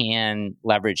 You can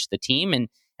leverage the team. And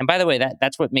by the way,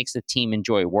 that's what makes the team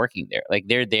enjoy working there. Like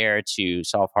they're there to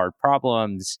solve hard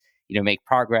problems, make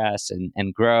progress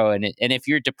and grow. And if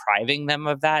you're depriving them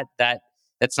of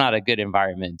that's not a good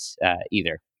environment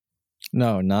either.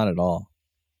 No, not at all.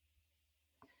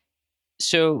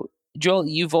 So, Joel,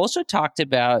 you've also talked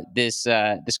about this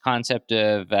concept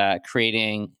of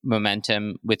creating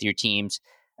momentum with your teams.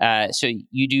 So do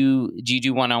you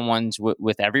do one-on-ones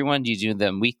with everyone? Do you do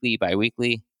them weekly,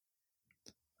 bi-weekly?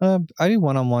 I do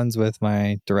one-on-ones with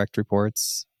my direct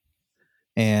reports,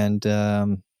 and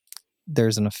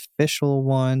there's an official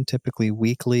one, typically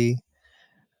weekly.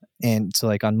 And so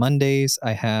like on Mondays,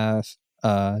 I have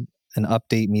an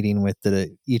update meeting with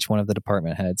each one of the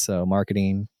department heads. So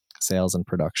marketing, sales, and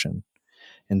production.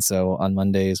 And so on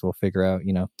Mondays, we'll figure out,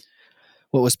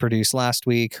 what was produced last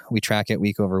week. We track it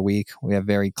week over week. We have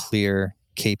very clear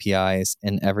KPIs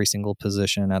in every single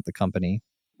position at the company.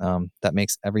 That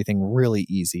makes everything really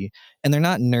easy. And they're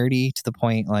not nerdy to the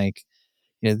point like,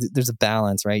 there's a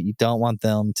balance, right? You don't want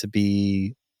them to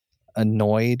be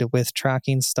annoyed with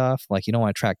tracking stuff. Like you don't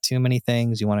want to track too many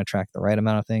things. You want to track the right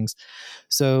amount of things.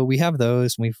 So we have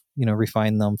those. We've,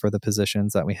 refined them for the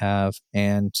positions that we have.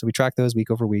 And so we track those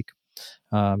week over week,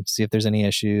 see if there's any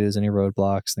issues, any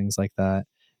roadblocks, things like that.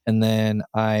 And then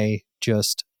I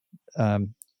just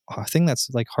a thing that's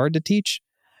like hard to teach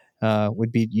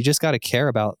would be you just got to care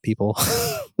about people.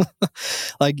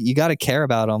 Like you got to care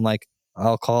about them. Like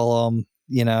I'll call them,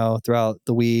 throughout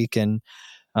the week, and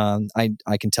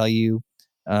I can tell you,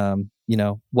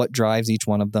 what drives each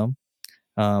one of them.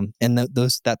 And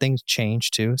that things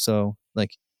change too. So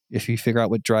like if you figure out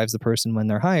what drives the person when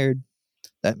they're hired,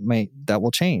 that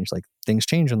will change. Like things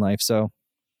change in life. So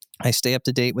I stay up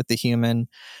to date with the human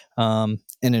in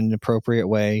an appropriate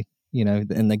way.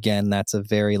 And again, that's a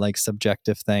very like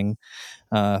subjective thing.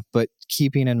 But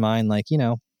keeping in mind, like,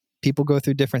 people go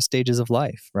through different stages of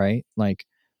life, right? Like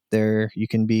you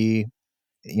can be,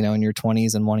 in your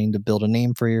 20s and wanting to build a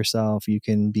name for yourself. You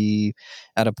can be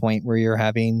at a point where you're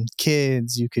having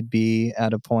kids. You could be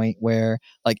at a point where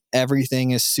like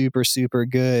everything is super, super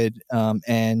good.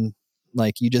 And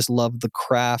like you just love the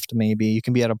craft. Maybe you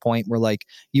can be at a point where like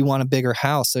you want a bigger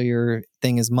house. So your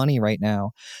thing is money right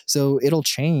now. So it'll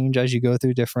change as you go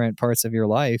through different parts of your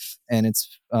life. And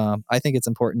I think it's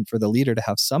important for the leader to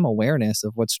have some awareness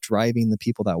of what's driving the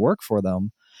people that work for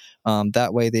them.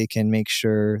 That way they can make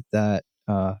sure that,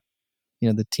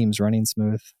 the team's running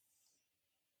smooth.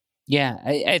 Yeah,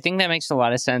 I think that makes a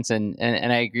lot of sense. And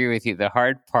I agree with you. The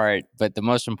hard part, but the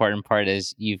most important part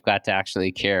is you've got to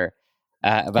actually care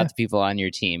about the people on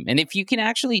your team. And if you can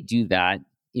actually do that,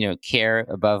 care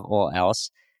above all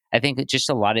else, I think that just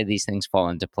a lot of these things fall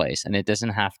into place. And it doesn't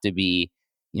have to be,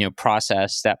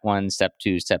 process step 1, step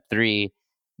 2, step 3.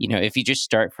 If you just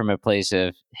start from a place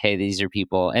of, hey, these are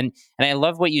people. And I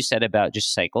love what you said about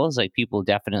just cycles. Like people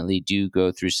definitely do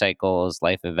go through cycles,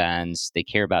 life events. They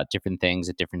care about different things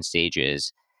at different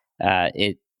stages.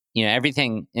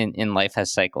 Everything in life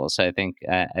has cycles. So I think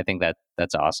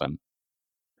that's awesome.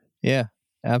 Yeah,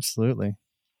 absolutely.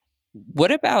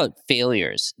 What about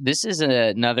failures? This is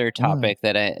another topic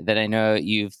that I know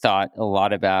you've thought a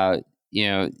lot about.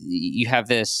 You have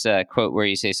this quote where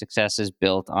you say success is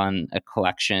built on a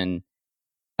collection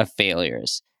of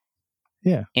failures.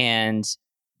 Yeah.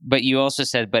 But you also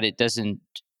said, but it doesn't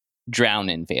drown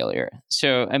in failure.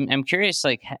 So I'm curious,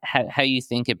 like how you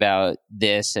think about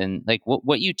this, and like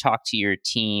what you talk to your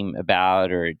team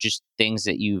about, or just things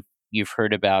that you've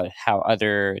heard about how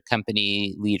other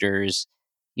company leaders,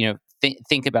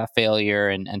 think about failure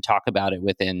and talk about it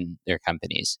within their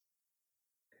companies.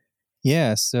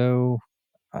 Yeah. So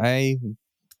I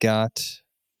got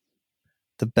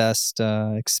the best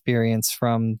experience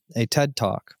from a TED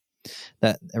Talk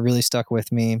that really stuck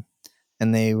with me.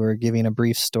 And they were giving a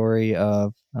brief story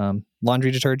of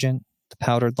laundry detergent, the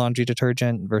powdered laundry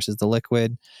detergent versus the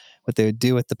liquid. What they would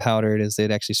do with the powdered is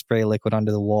they'd actually spray liquid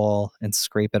onto the wall and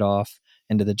scrape it off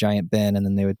into the giant bin, and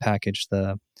then they would package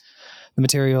the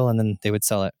material, and then they would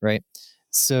sell it, right?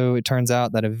 So it turns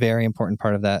out that a very important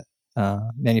part of that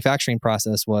manufacturing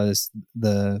process was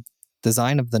the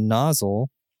design of the nozzle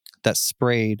that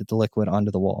sprayed the liquid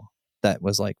onto the wall. That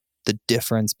was like the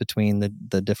difference between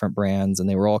the different brands, and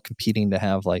they were all competing to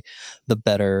have like the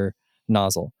better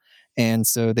nozzle. And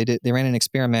so they ran an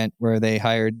experiment where they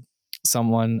hired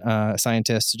someone, a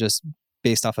scientist, to just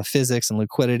based off of physics and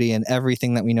liquidity and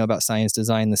everything that we know about science,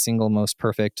 design the single most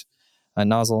perfect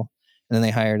nozzle. And then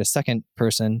they hired a second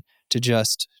person to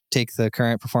just take the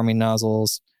current performing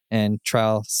nozzles and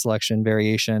trial selection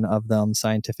variation of them,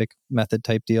 scientific method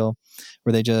type deal,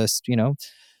 where they just,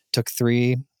 took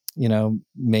 3,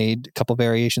 made a couple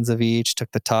variations of each,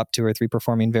 took the top 2 or 3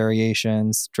 performing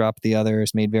variations, dropped the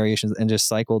others, made variations, and just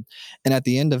cycled. And at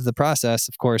the end of the process,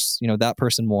 of course, that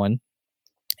person won,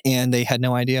 and they had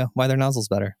no idea why their nozzle's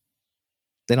better.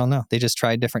 They don't know. They just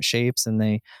tried different shapes and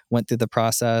they went through the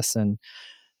process, and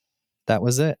that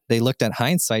was it. They looked at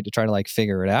hindsight to try to like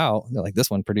figure it out. They're like, this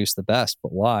one produced the best,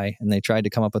 but why? And they tried to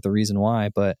come up with a reason why,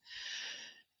 but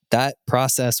that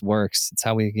process works. It's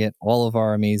how we get all of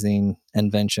our amazing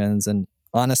inventions. And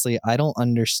honestly, I don't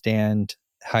understand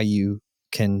how you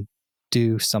can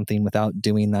do something without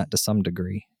doing that to some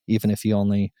degree, even if you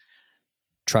only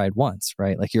tried once,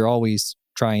 right? Like you're always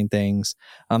trying things.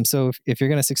 So if you're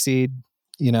going to succeed,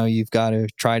 you've got to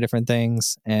try different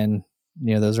things, and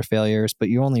those are failures, but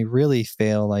you only really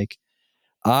fail. Like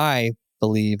I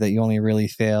believe that you only really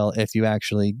fail if you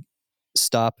actually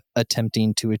stop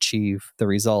attempting to achieve the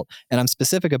result. And I'm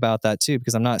specific about that too,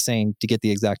 because I'm not saying to get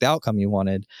the exact outcome you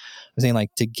wanted. I'm saying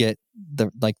like to get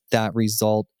that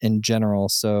result in general.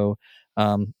 So,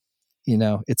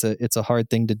 it's a hard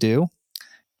thing to do.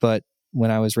 But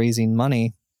when I was raising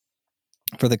money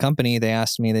for the company, they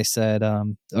asked me, they said,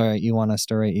 all right, you want us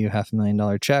to write you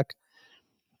 $500,000 check?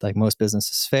 Like most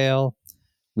businesses fail.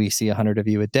 We see 100 of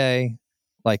you a day.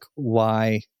 Like,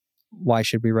 why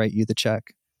should we write you the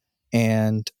check?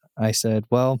 And I said,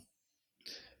 well,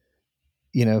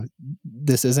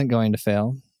 this isn't going to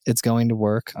fail. It's going to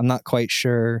work. I'm not quite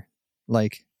sure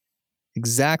like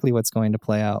exactly what's going to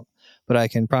play out, but I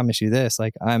can promise you this,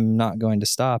 like I'm not going to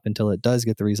stop until it does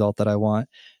get the result that I want.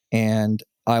 And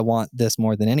I want this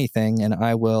more than anything. And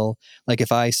I will, like,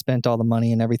 if I spent all the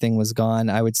money and everything was gone,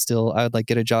 I would like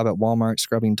get a job at Walmart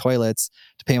scrubbing toilets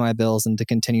to pay my bills and to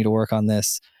continue to work on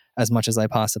this as much as I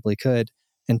possibly could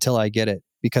until I get it.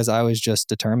 Because I was just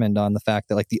determined on the fact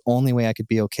that like the only way I could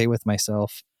be okay with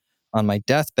myself on my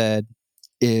deathbed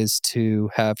is to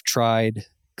have tried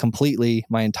completely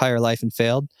my entire life and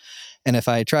failed. And if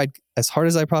I tried as hard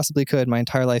as I possibly could my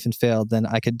entire life and failed, then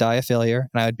I could die a failure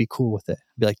and I would be cool with it.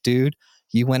 I'd be like, dude,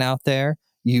 you went out there,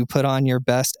 you put on your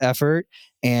best effort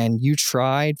and you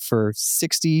tried for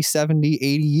 60, 70,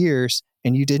 80 years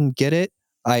and you didn't get it.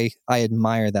 I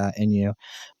admire that in you.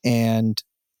 And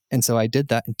so I did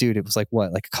that. And dude, it was like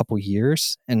a couple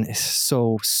years, and it's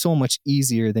so much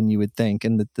easier than you would think.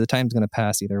 And the time's going to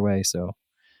pass either way. So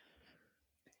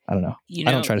I don't know.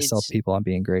 I don't try to sell people on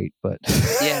being great, but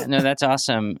yeah, no, that's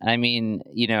awesome. I mean,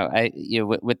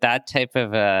 with that type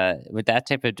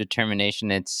of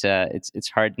determination, it's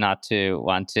hard not to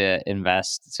want to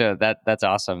invest. So that's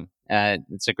awesome.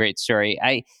 It's a great story.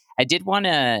 I did want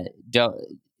to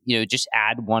just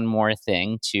add one more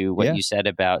thing to what you said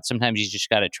about sometimes you just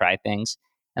got to try things,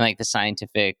 and like the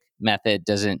scientific method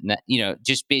doesn't,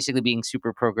 just basically being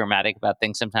super programmatic about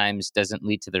things sometimes doesn't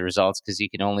lead to the results because you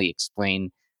can only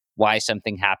explain why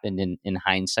something happened in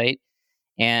hindsight.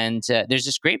 And there's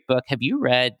this great book. Have you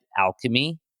read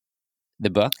Alchemy, the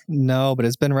book? No, but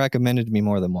it's been recommended to me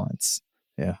more than once.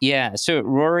 Yeah. Yeah. So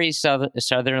Rory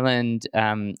Sutherland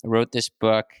wrote this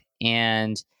book,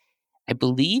 and I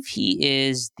believe he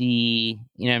is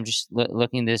I'm just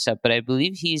looking this up, but I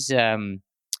believe he's a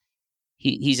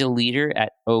leader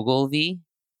at Ogilvy,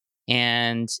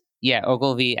 and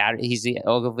Ogilvy. He's the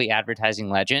Ogilvy advertising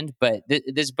legend. But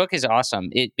this book is awesome.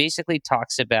 It basically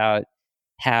talks about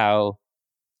how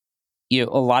a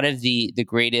lot of the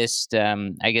greatest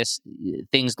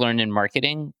things learned in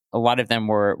marketing, a lot of them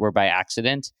were by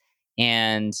accident.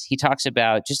 And he talks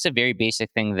about just a very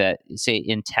basic thing that, say,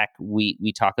 in tech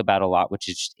we talk about a lot, which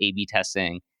is just A/B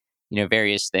testing,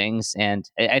 various things. And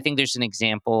I think there's an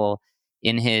example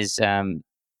in his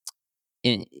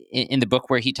in the book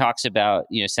where he talks about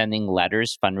sending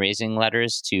letters, fundraising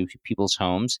letters to people's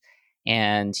homes,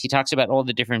 and he talks about all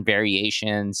the different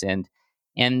variations and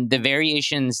the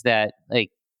variations that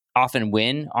like often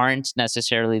win aren't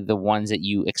necessarily the ones that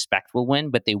you expect will win,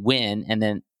 but they win, and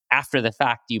then after the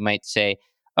fact, you might say,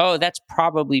 oh, that's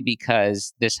probably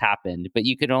because this happened, but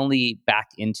you could only back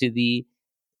into the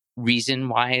reason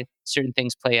why certain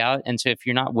things play out. And so if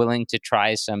you're not willing to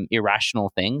try some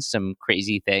irrational things, some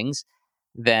crazy things,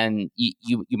 then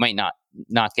you might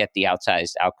not get the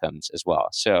outsized outcomes as well.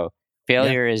 So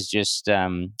failure is just,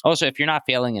 also, if you're not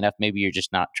failing enough, maybe you're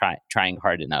just not trying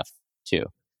hard enough too.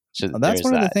 So that's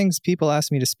one of the things people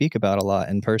ask me to speak about a lot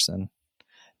in person.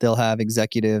 They'll have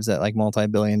executives at like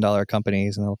multi-billion-dollar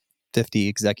companies, and they'll 50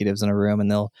 executives in a room,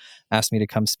 and they'll ask me to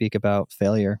come speak about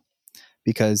failure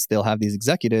because they'll have these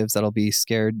executives that'll be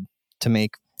scared to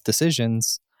make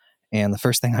decisions. And the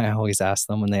first thing I always ask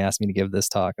them when they ask me to give this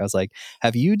talk, I was like,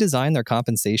 have you designed their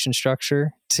compensation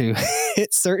structure to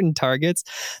hit certain targets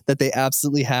that they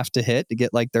absolutely have to hit to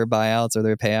get like their buyouts or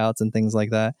their payouts and things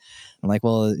like that? I'm like,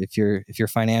 well, if your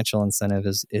financial incentive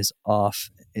is off,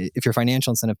 if your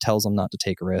financial incentive tells them not to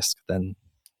take a risk, then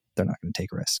they're not going to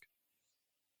take a risk.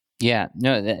 Yeah,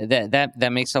 no,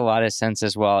 that makes a lot of sense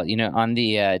as well. On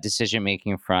the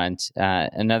decision-making front,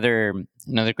 another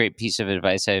great piece of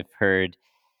advice I've heard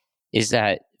is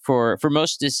that for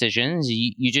most decisions,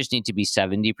 you just need to be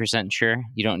 70% sure.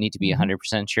 You don't need to be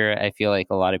 100% sure. I feel like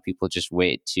a lot of people just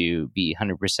wait to be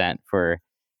 100% for,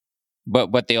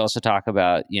 but they also talk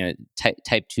about,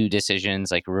 type 2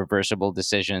 decisions, like reversible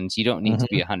decisions. You don't need to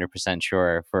be 100%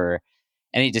 sure for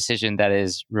any decision that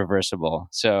is reversible.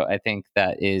 So I think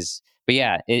that is, but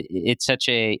yeah, it's such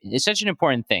an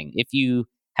important thing. If you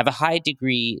have a high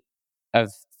degree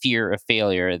of fear of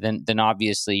failure, then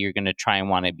obviously you're going to try and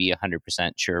want to be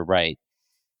 100% sure, right?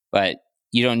 But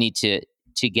you don't need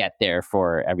to get there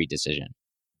for every decision.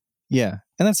 Yeah,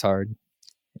 and that's hard.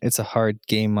 It's a hard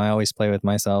game I always play with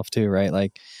myself too, right?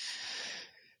 Like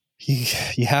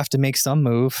you have to make some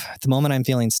move. At the moment I'm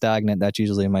feeling stagnant, that's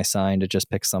usually my sign to just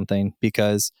pick something,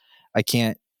 because I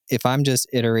can't, if I'm just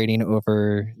iterating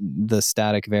over the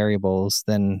static variables,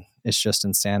 then it's just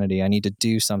insanity. I need to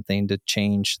do something to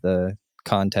change the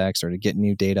context or to get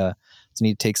new data. So I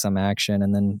need to take some action.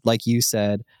 And then, like you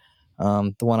said,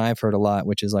 the one I've heard a lot,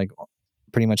 which is like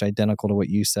pretty much identical to what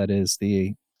you said, is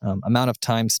the amount of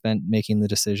time spent making the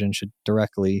decision should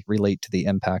directly relate to the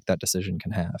impact that decision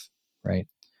can have, right?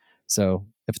 So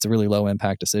if it's a really low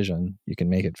impact decision, you can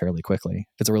make it fairly quickly.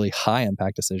 If it's a really high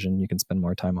impact decision, you can spend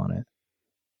more time on it.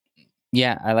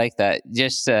 Yeah, I like that.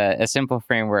 Just a simple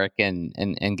framework and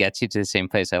gets you to the same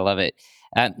place. I love it.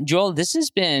 Joel, this has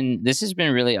been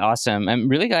really awesome. I'm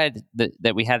really glad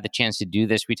that we had the chance to do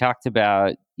this. We talked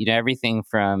about everything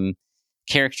from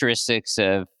characteristics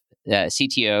of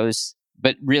CTOs,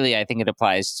 but really I think it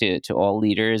applies to all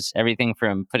leaders. Everything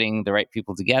from putting the right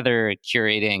people together,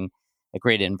 curating a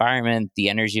great environment, the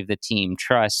energy of the team,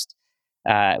 trust.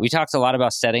 We talked a lot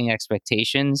about setting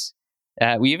expectations.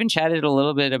 We even chatted a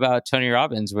little bit about Tony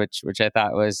Robbins, which I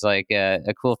thought was like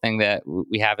a cool thing that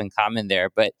we have in common there.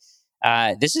 But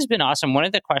this has been awesome. One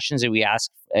of the questions that we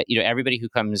ask, everybody who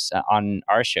comes on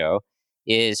our show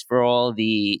is for all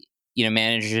the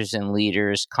managers and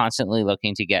leaders constantly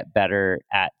looking to get better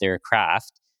at their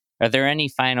craft. Are there any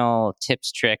final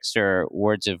tips, tricks, or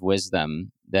words of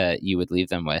wisdom that you would leave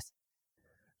them with?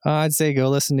 I'd say go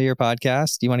listen to your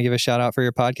podcast. Do you want to give a shout out for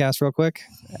your podcast real quick?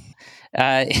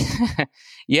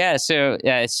 Yeah. So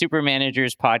Super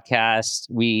Managers Podcast,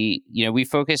 we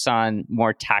focus on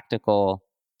more tactical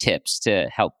tips to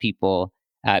help people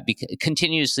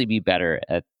continuously be better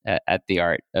at the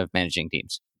art of managing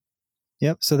teams.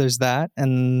 Yep. So there's that.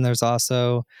 And there's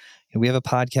also, we have a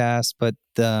podcast, but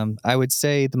I would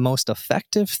say the most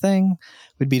effective thing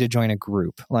would be to join a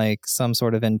group, like some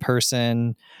sort of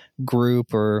in-person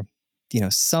group or,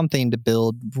 something to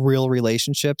build real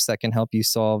relationships that can help you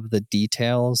solve the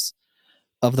details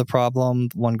of the problem.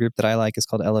 One group that I like is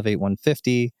called Elevate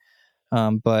 150.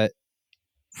 But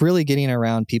really getting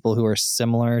around people who are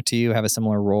similar to you, have a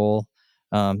similar role.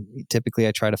 Typically,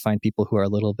 I try to find people who are a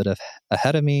little bit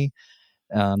ahead of me,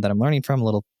 that I'm learning from,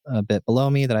 a bit below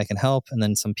me that I can help, and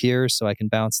then some peers so I can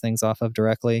bounce things off of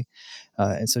directly.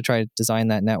 And so try to design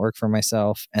that network for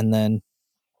myself. And then,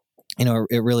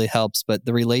 it really helps, but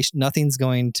nothing's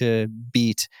going to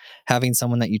beat having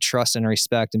someone that you trust and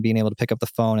respect and being able to pick up the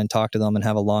phone and talk to them and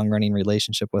have a long running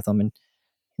relationship with them. And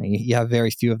you have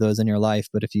very few of those in your life,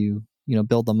 but if you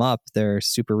build them up, they're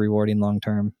super rewarding long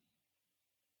term.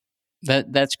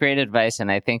 That's great advice, and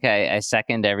I think I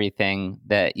second everything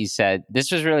that you said.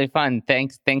 This was really fun.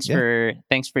 Thanks for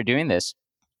doing this,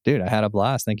 dude. I had a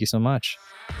blast. Thank you so much.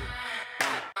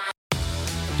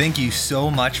 Thank you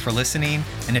so much for listening.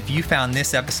 And if you found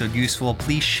this episode useful,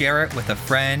 please share it with a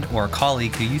friend or a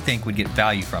colleague who you think would get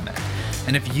value from it.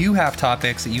 And if you have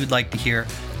topics that you'd like to hear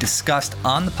discussed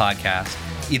on the podcast,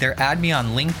 either add me on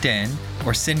LinkedIn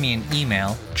or send me an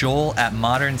email,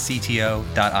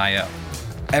 joel@moderncto.io.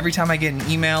 Every time I get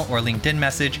an email or LinkedIn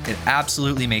message, it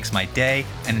absolutely makes my day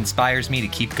and inspires me to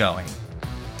keep going.